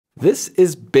This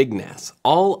is Big NAS.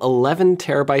 All 11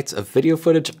 terabytes of video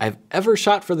footage I've ever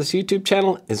shot for this YouTube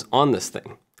channel is on this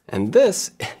thing. And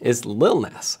this is Lil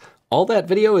NAS. All that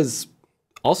video is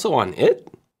also on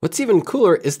it? What's even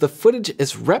cooler is the footage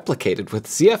is replicated with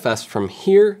ZFS from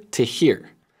here to here.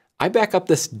 I back up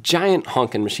this giant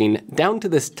honkin' machine down to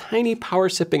this tiny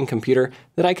power-sipping computer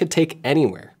that I could take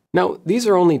anywhere. Now, these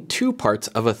are only 2 parts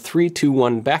of a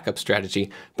 3-2-1 backup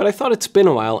strategy, but I thought it's been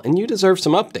a while and you deserve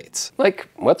some updates. Like,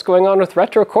 what's going on with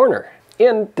Retro Corner?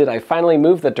 And did I finally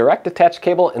move the direct attach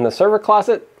cable in the server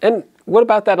closet? And what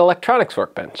about that electronics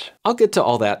workbench? I'll get to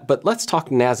all that, but let's talk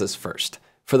NASes first.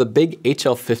 For the big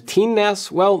HL15 NAS,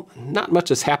 well, not much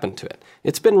has happened to it.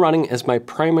 It's been running as my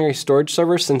primary storage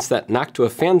server since that knock to a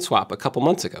fan swap a couple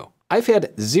months ago. I've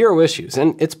had 0 issues,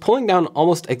 and it's pulling down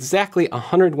almost exactly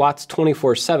 100 watts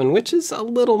 24/7, which is a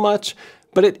little much,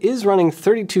 but it is running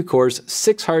 32 cores,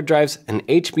 6 hard drives, an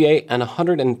HBA, and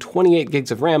 128 gigs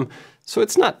of RAM, so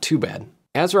it's not too bad.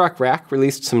 ASRock Rack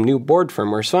released some new board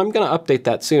firmware, so I'm going to update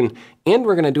that soon, and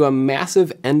we're going to do a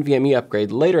massive NVMe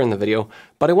upgrade later in the video,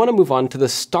 but I want to move on to the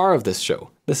star of this show,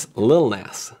 this Lil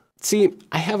NAS. See,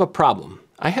 I have a problem.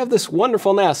 I have this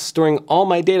wonderful NAS storing all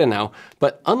my data now,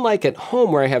 but unlike at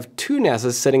home where I have 2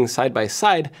 NASes sitting side by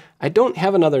side, I don't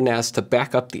have another NAS to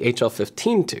back up the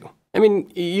HL15 to. I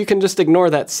mean, you can just ignore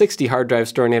that 60 hard drive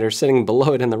storinator sitting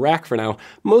below it in the rack for now,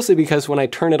 mostly because when I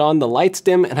turn it on, the lights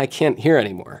dim and I can't hear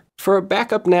anymore. For a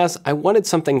backup NAS, I wanted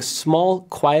something small,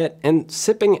 quiet, and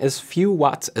sipping as few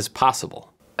watts as possible.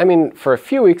 I mean, for a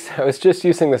few weeks, I was just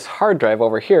using this hard drive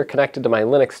over here connected to my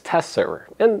Linux test server,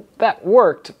 and that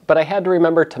worked, but I had to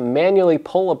remember to manually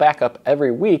pull a backup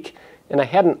every week, and I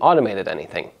hadn't automated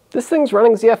anything. This thing's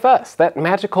running ZFS, that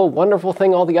magical, wonderful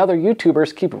thing all the other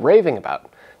YouTubers keep raving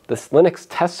about. This Linux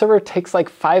test server takes like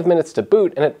 5 minutes to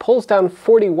boot, and it pulls down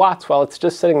 40 watts while it's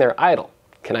just sitting there idle.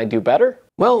 Can I do better?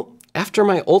 Well, after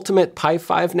my ultimate Pi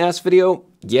 5 NAS video,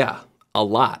 yeah, a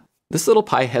lot. This little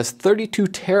Pi has 32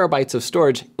 terabytes of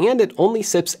storage, and it only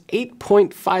sips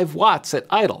 8.5 watts at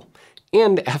idle.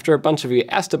 And after a bunch of you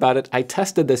asked about it, I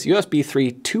tested this USB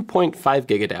 3 2.5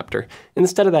 gig adapter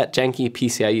instead of that janky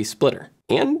PCIe splitter.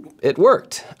 And it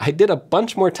worked. I did a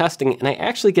bunch more testing, and I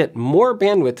actually get more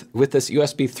bandwidth with this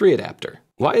USB 3 adapter.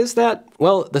 Why is that?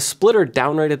 Well, the splitter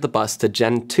downrated the bus to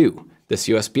Gen 2. This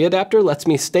USB adapter lets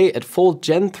me stay at full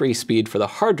Gen 3 speed for the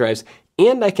hard drives,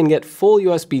 and I can get full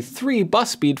USB 3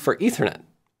 bus speed for Ethernet.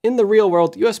 In the real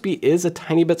world, USB is a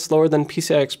tiny bit slower than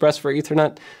PCI Express for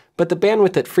Ethernet, but the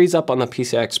bandwidth it frees up on the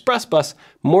PCI Express bus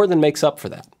more than makes up for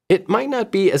that. It might not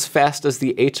be as fast as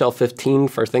the HL15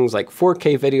 for things like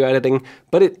 4K video editing,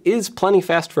 but it is plenty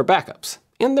fast for backups.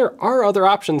 And there are other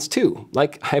options too,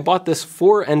 like I bought this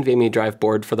 4 NVMe drive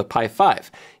board for the Pi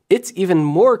 5. It's even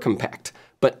more compact.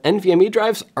 But NVMe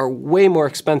drives are way more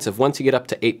expensive once you get up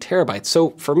to 8 terabytes,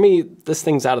 so for me, this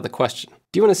thing's out of the question.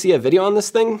 Do you want to see a video on this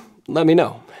thing? Let me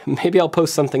know. Maybe I'll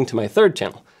post something to my 3rd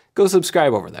channel. Go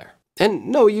subscribe over there. And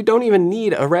no, you don't even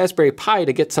need a Raspberry Pi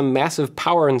to get some massive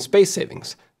power and space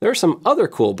savings. There are some other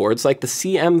cool boards like the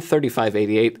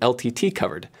CM3588 LTT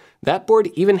covered. That board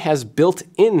even has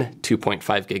built-in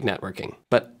 2.5 gig networking.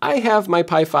 But I have my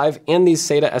Pi 5 and these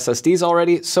SATA SSDs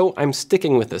already, so I'm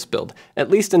sticking with this build, at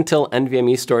least until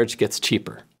NVMe storage gets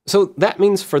cheaper. So that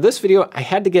means for this video, I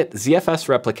had to get ZFS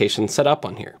replication set up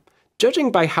on here.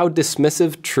 Judging by how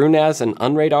dismissive TrueNAS and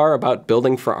Unraid are about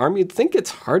building for ARM, you'd think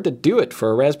it's hard to do it for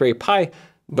a Raspberry Pi,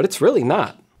 but it's really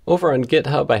not. Over on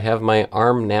GitHub, I have my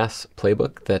Arm NAS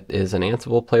playbook that is an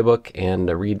Ansible playbook and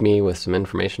a README with some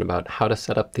information about how to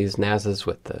set up these NASes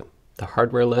with the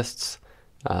hardware lists,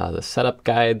 the setup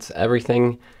guides,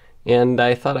 everything. And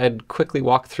I thought I'd quickly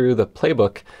walk through the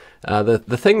playbook.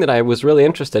 The thing that I was really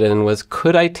interested in was,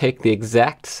 could I take the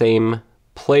exact same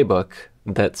playbook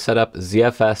that set up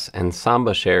ZFS and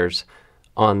Samba shares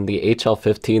on the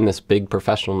HL15, this big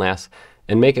professional NAS,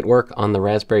 and make it work on the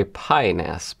Raspberry Pi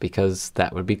NAS, because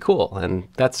that would be cool. And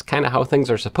that's kind of how things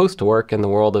are supposed to work in the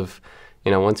world of,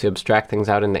 once you abstract things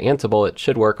out into Ansible, it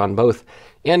should work on both.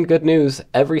 And good news,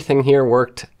 everything here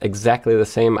worked exactly the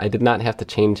same. I did not have to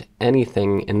change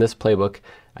anything in this playbook.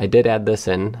 I did add this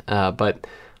in, but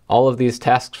all of these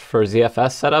tasks for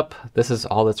ZFS setup, this is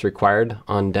all that's required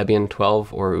on Debian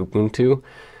 12 or Ubuntu.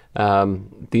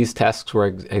 These tasks were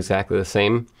exactly the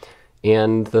same.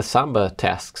 And the Samba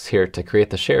tasks here to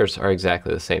create the shares are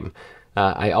exactly the same.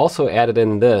 I also added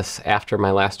in this after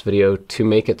my last video to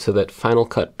make it so that Final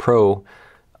Cut Pro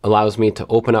allows me to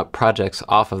open up projects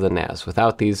off of the NAS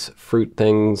without these fruit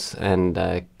things and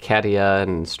Kioxia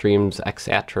and Streams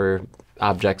Xatra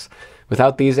objects.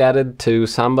 Without these added to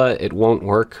Samba, it won't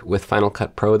work with Final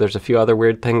Cut Pro. There's a few other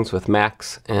weird things with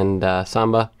Max and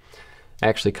Samba. I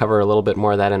actually cover a little bit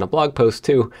more of that in a blog post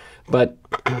too. But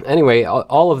anyway,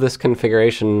 all of this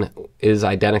configuration is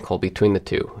identical between the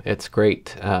two. It's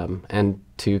great. And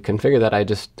to configure that, I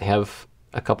just have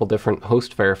a couple different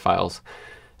host var files.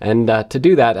 And to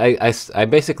do that, I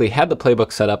basically had the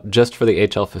playbook set up just for the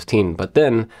HL15, but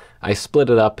then I split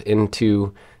it up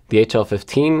into the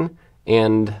HL15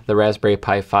 and the Raspberry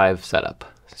Pi 5 setup.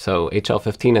 So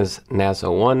HL15 is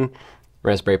NAS01,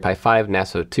 Raspberry Pi 5,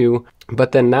 NAS02,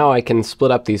 but then now I can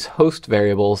split up these host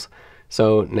variables.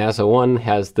 So NAS01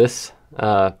 has this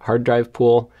hard drive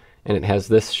pool, and it has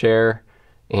this share,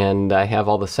 and I have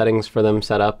all the settings for them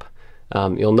set up.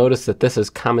 You'll notice that this is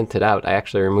commented out. I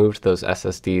actually removed those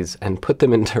SSDs and put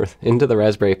them into the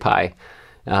Raspberry Pi.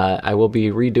 I will be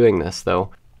redoing this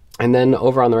though. And then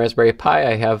over on the Raspberry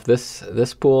Pi, I have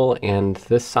this pool and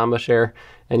this Samba share.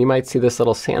 And you might see this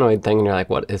little Sanoid thing and you're like,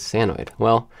 what is Sanoid?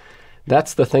 Well,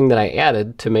 that's the thing that I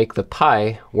added to make the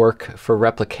Pi work for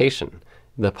replication.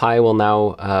 The Pi will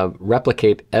now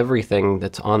replicate everything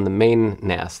that's on the main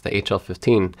NAS, the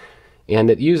HL15. And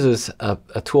it uses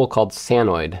a tool called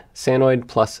Sanoid. Sanoid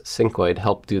plus Syncoid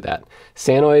help do that.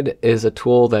 Sanoid is a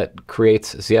tool that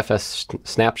creates ZFS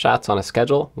snapshots on a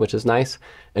schedule, which is nice.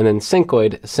 And then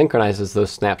Syncoid synchronizes those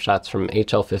snapshots from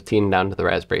HL15 down to the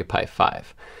Raspberry Pi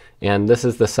 5. And this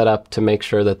is the setup to make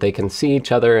sure that they can see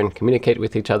each other and communicate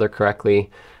with each other correctly.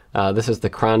 This is the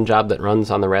cron job that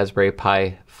runs on the Raspberry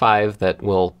Pi 5 that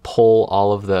will pull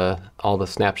all the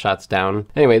snapshots down.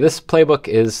 Anyway, this playbook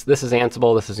is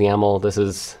Ansible, this is YAML, this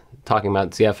is talking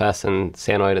about ZFS and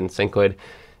Sanoid and Syncoid.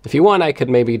 If you want, I could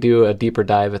maybe do a deeper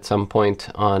dive at some point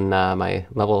on my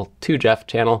Level 2 Jeff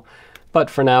channel. But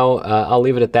for now, I'll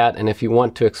leave it at that. And if you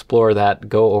want to explore that,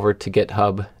 go over to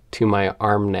GitHub to my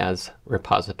Arm NAS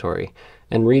repository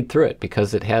and read through it,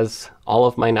 because it has all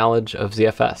of my knowledge of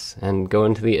ZFS, and go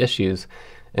into the issues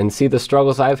and see the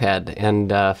struggles I've had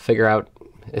and figure out,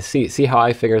 see how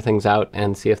I figure things out,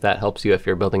 and see if that helps you if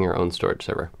you're building your own storage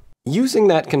server. Using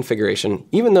that configuration,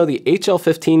 even though the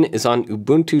HL15 is on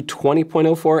Ubuntu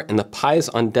 20.04 and the Pi is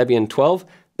on Debian 12,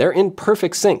 they're in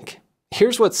perfect sync.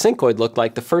 Here's what Syncoid looked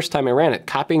like the first time I ran it,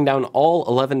 copying down all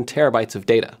 11 terabytes of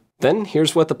data. Then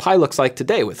here's what the Pi looks like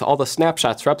today with all the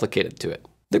snapshots replicated to it.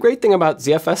 The great thing about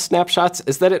ZFS snapshots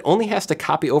is that it only has to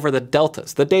copy over the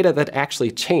deltas, the data that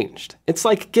actually changed. It's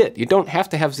like Git. You don't have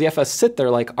to have ZFS sit there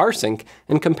like rsync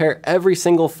and compare every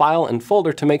single file and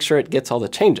folder to make sure it gets all the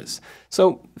changes.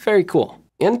 So very cool.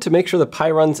 And to make sure the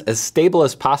Pi runs as stable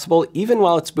as possible, even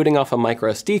while it's booting off a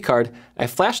microSD card, I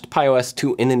flashed PiOS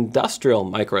to an industrial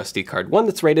microSD card, one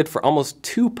that's rated for almost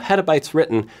 2 petabytes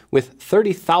written with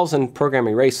 30,000 program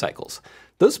erase cycles.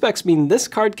 Those specs mean this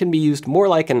card can be used more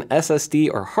like an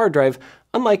SSD or hard drive,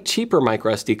 unlike cheaper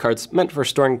microSD cards meant for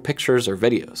storing pictures or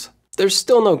videos. There's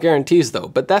still no guarantees though,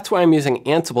 but that's why I'm using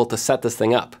Ansible to set this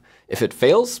thing up. If it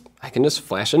fails, I can just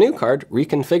flash a new card,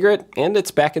 reconfigure it, and it's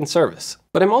back in service.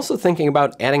 But I'm also thinking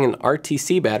about adding an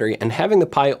RTC battery and having the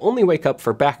Pi only wake up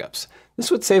for backups. This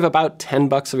would save about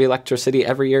 $10 of electricity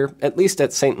every year, at least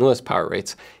at St. Louis power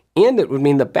rates. And it would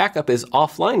mean the backup is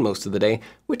offline most of the day,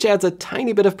 which adds a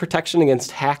tiny bit of protection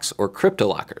against hacks or crypto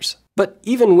lockers. But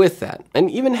even with that, and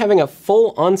even having a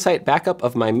full on-site backup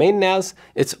of my main NAS,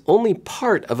 it's only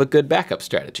part of a good backup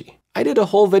strategy. I did a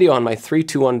whole video on my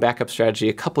 3-2-1 backup strategy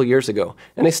a couple years ago,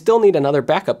 and I still need another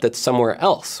backup that's somewhere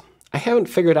else. I haven't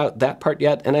figured out that part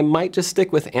yet, and I might just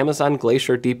stick with Amazon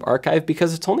Glacier Deep Archive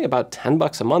because it's only about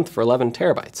 $10 a month for 11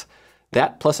 terabytes.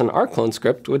 That plus an rclone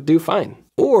script would do fine.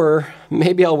 Or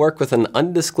maybe I'll work with an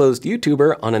undisclosed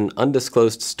YouTuber on an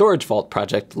undisclosed storage vault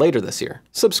project later this year.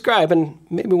 Subscribe and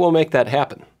maybe we'll make that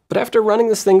happen. But after running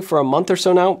this thing for a month or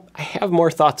so now, I have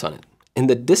more thoughts on it. In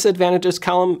the disadvantages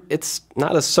column, it's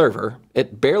not a server.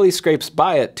 It barely scrapes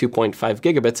by at 2.5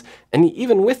 gigabits, and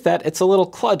even with that, it's a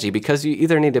little kludgy because you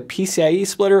either need a PCIe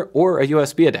splitter or a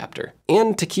USB adapter.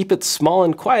 And to keep it small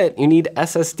and quiet, you need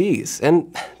SSDs,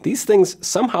 and these things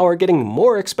somehow are getting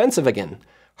more expensive again.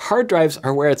 Hard drives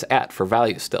are where it's at for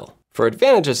value still. For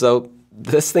advantages though,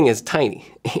 this thing is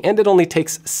tiny, and it only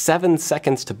takes 7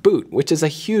 seconds to boot, which is a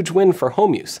huge win for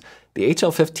home use. The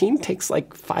HL15 takes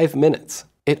like 5 minutes.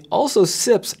 It also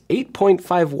sips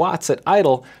 8.5 watts at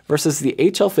idle versus the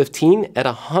HL15 at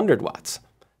 100 watts.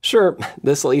 Sure,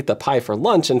 this will eat the Pi for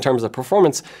lunch in terms of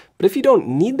performance, but if you don't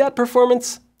need that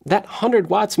performance, that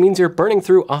 100 watts means you're burning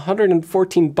through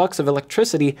 $114 of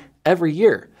electricity every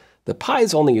year. The Pi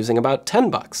is only using about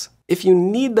 $10. If you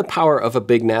need the power of a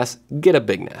big NAS, get a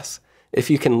big NAS.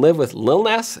 If you can live with Lil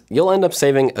NAS, you'll end up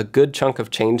saving a good chunk of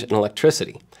change in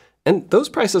electricity. And those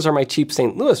prices are my cheap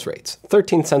St. Louis rates,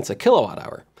 13 cents a kilowatt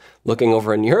hour. Looking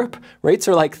over in Europe, rates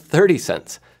are like 30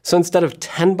 cents. So instead of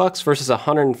 10 bucks versus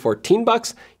 114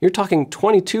 bucks, you're talking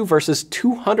 22 versus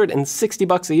 260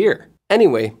 bucks a year.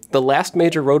 Anyway, the last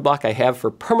major roadblock I have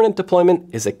for permanent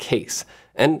deployment is a case.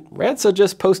 And Radsa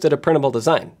just posted a printable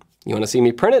design. You want to see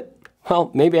me print it?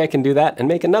 Well, maybe I can do that and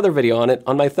make another video on it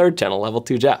on my third channel, Level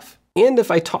 2 Jeff. And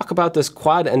if I talk about this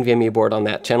quad NVMe board on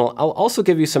that channel, I'll also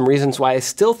give you some reasons why I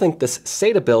still think this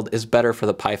SATA build is better for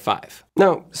the Pi 5.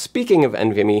 Now, speaking of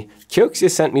NVMe, Kioxia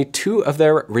sent me 2 of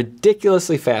their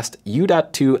ridiculously fast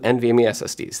U.2 NVMe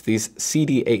SSDs, these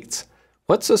CD-8s.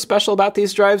 What's so special about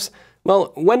these drives?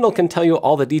 Well, Wendell can tell you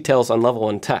all the details on Level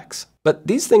 1 Techs. But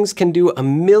these things can do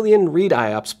 1 million read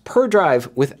IOPS per drive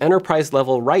with enterprise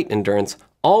level write endurance,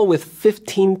 all with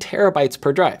 15 terabytes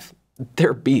per drive.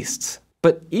 They're beasts.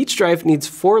 But each drive needs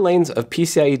 4 lanes of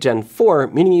PCIe Gen 4,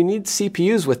 meaning you need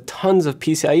CPUs with tons of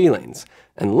PCIe lanes.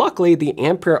 And luckily, the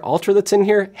Ampere Ultra that's in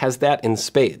here has that in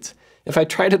spades. If I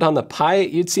tried it on the Pi,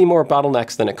 you'd see more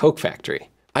bottlenecks than a Coke factory.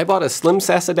 I bought a slim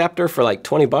SAS adapter for like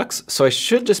 20 bucks, so I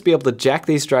should just be able to jack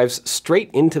these drives straight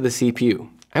into the CPU.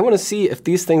 I want to see if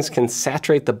these things can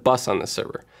saturate the bus on the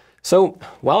server. So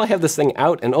while I have this thing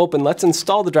out and open, let's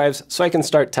install the drives so I can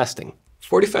start testing.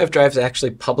 45 Drives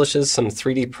actually publishes some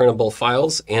 3D printable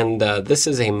files, and this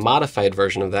is a modified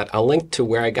version of that. I'll link to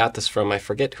where I got this from. I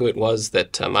forget who it was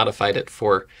that modified it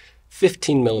for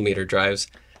 15mm drives.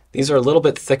 These are a little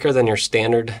bit thicker than your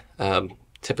standard.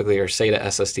 Typically your SATA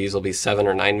SSDs will be 7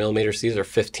 or 9mm. These are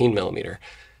 15mm.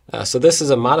 So this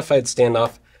is a modified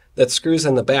standoff that screws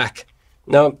in the back.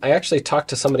 Now, I actually talked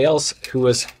to somebody else who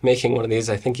was making one of these.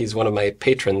 I think he's one of my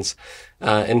patrons.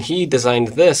 And he designed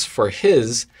this for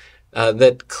his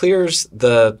that clears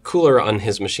the cooler on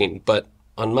his machine. But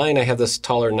on mine, I have this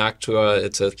taller Noctua.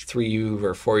 It's a 3U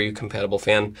or 4U compatible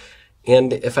fan.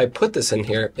 And if I put this in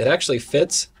here, it actually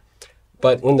fits.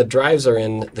 But when the drives are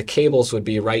in, the cables would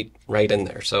be right in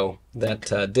there. So that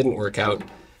didn't work out.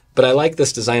 But I like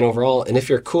this design overall. And if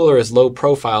your cooler is low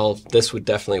profile, this would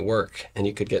definitely work. And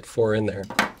you could get 4 in there.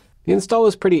 The install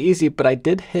was pretty easy, but I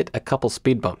did hit a couple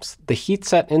speed bumps. The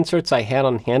heatset inserts I had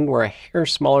on hand were a hair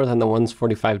smaller than the ones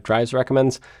 45 Drives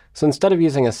recommends, so instead of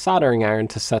using a soldering iron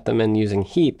to set them in using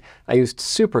heat, I used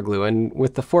super glue, and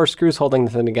with the 4 screws holding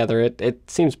them together, it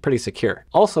seems pretty secure.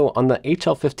 Also, on the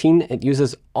HL15, it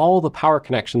uses all the power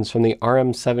connections from the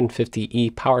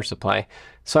RM750E power supply,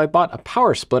 so I bought a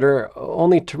power splitter,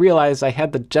 only to realize I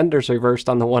had the genders reversed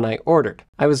on the one I ordered.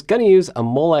 I was gonna use a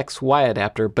Molex Y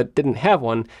adapter, but didn't have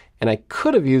one, and I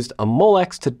could have used a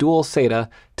Molex to dual SATA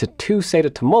to 2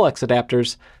 SATA to Molex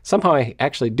adapters. Somehow I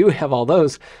actually do have all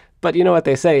those, but you know what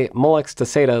they say, Molex to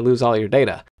SATA, lose all your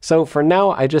data. So for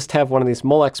now, I just have one of these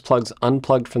Molex plugs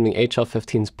unplugged from the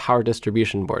HL15's power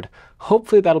distribution board.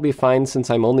 Hopefully that'll be fine since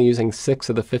I'm only using 6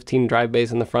 of the 15 drive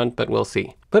bays in the front, but we'll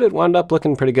see. But it wound up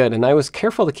looking pretty good, and I was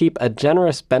careful to keep a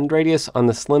generous bend radius on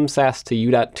the slim SAS to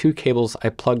U.2 cables I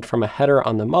plugged from a header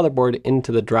on the motherboard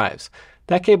into the drives.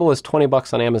 That cable was 20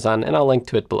 bucks on Amazon, and I'll link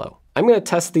to it below. I'm going to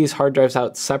test these hard drives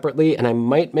out separately, and I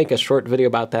might make a short video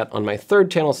about that on my third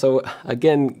channel, so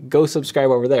again, go subscribe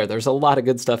over there. There's a lot of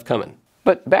good stuff coming.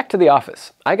 But back to the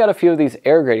office. I got a few of these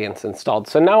air gradients installed,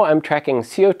 so now I'm tracking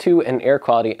CO2 and air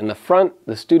quality in the front,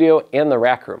 the studio, and the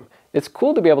rack room. It's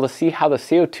cool to be able to see how the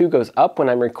CO2 goes up when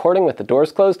I'm recording with the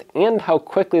doors closed and how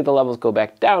quickly the levels go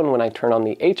back down when I turn on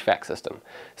the HVAC system.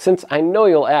 Since I know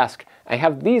you'll ask, I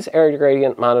have these air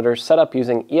gradient monitors set up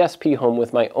using ESP Home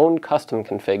with my own custom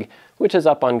config, which is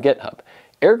up on GitHub.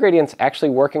 Air Gradient's actually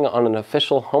working on an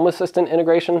official Home Assistant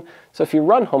integration, so if you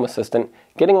run Home Assistant,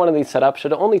 getting one of these set up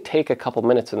should only take a couple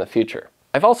minutes in the future.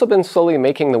 I've also been slowly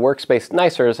making the workspace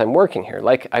nicer as I'm working here,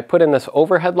 like I put in this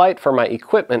overhead light for my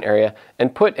equipment area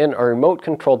and put in a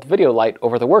remote-controlled video light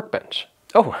over the workbench.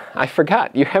 Oh, I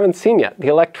forgot, you haven't seen yet. The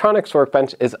electronics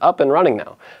workbench is up and running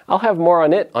now. I'll have more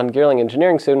on it on Gearling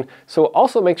Engineering soon, so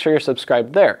also make sure you're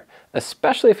subscribed there,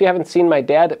 especially if you haven't seen my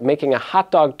dad making a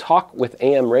hot dog talk with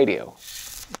AM radio.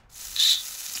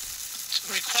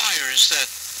 Requires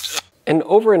that. And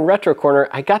over in Retro Corner,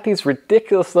 I got these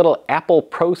ridiculous little Apple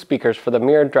Pro speakers for the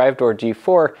mirrored drive door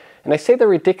G4, and I say they're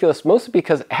ridiculous mostly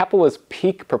because Apple was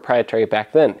peak proprietary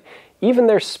back then. Even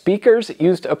their speakers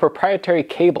used a proprietary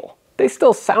cable. They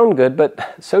still sound good,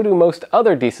 but so do most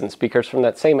other decent speakers from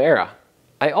that same era.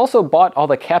 I also bought all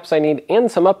the caps I need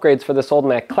and some upgrades for this old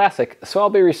Mac Classic, so I'll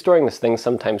be restoring this thing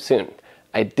sometime soon.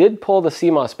 I did pull the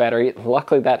CMOS battery,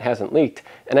 luckily that hasn't leaked,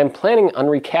 and I'm planning on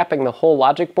recapping the whole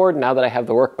logic board now that I have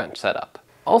the workbench set up.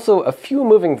 Also, a few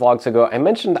moving vlogs ago, I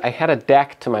mentioned I had a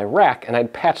DAC to my rack and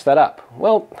I'd patched that up.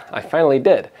 Well, I finally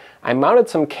did. I mounted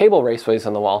some cable raceways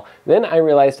on the wall, then I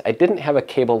realized I didn't have a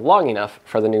cable long enough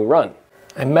for the new run.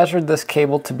 I measured this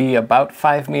cable to be about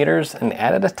 5 meters and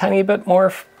added a tiny bit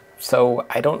more So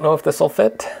I don't know if this will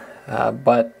fit,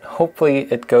 but hopefully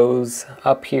it goes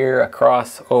up here,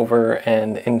 across, over,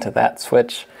 and into that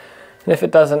switch. And if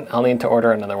it doesn't, I'll need to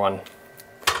order another one.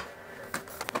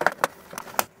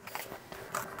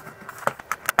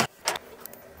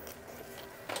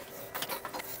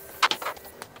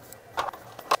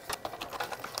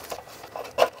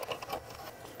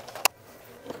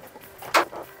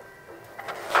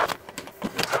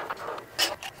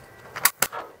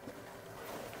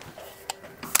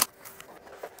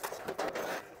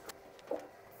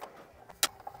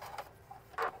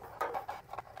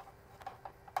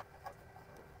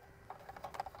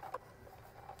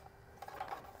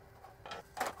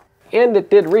 And it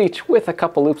did reach with a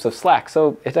couple loops of slack,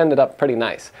 so it ended up pretty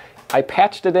nice. I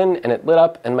patched it in and it lit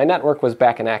up and my network was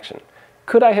back in action.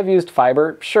 Could I have used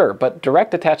fiber? Sure, but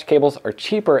direct attach cables are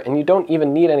cheaper and you don't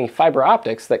even need any fiber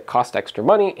optics that cost extra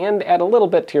money and add a little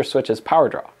bit to your switch's power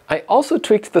draw. I also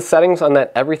tweaked the settings on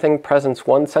that Everything Presence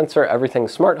 1 sensor Everything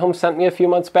Smart Home sent me a few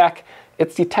months back.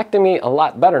 It's detecting me a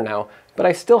lot better now, but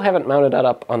I still haven't mounted that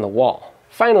up on the wall.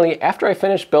 Finally, after I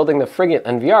finished building the Frigate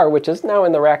NVR, which is now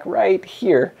in the rack right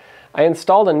here, I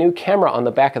installed a new camera on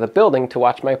the back of the building to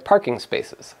watch my parking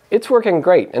spaces. It's working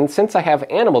great, and since I have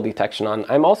animal detection on,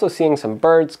 I'm also seeing some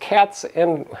birds, cats,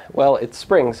 and, well, it's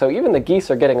spring, so even the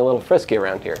geese are getting a little frisky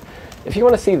around here. If you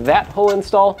want to see that whole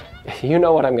install, you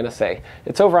know what I'm going to say.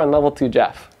 It's over on Level 2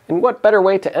 Jeff. And what better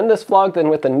way to end this vlog than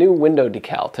with a new window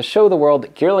decal to show the world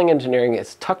that Geerling Engineering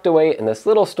is tucked away in this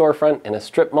little storefront in a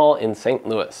strip mall in St.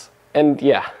 Louis. And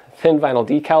yeah, thin vinyl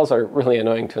decals are really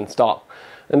annoying to install.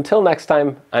 Until next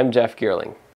time, I'm Jeff Geerling.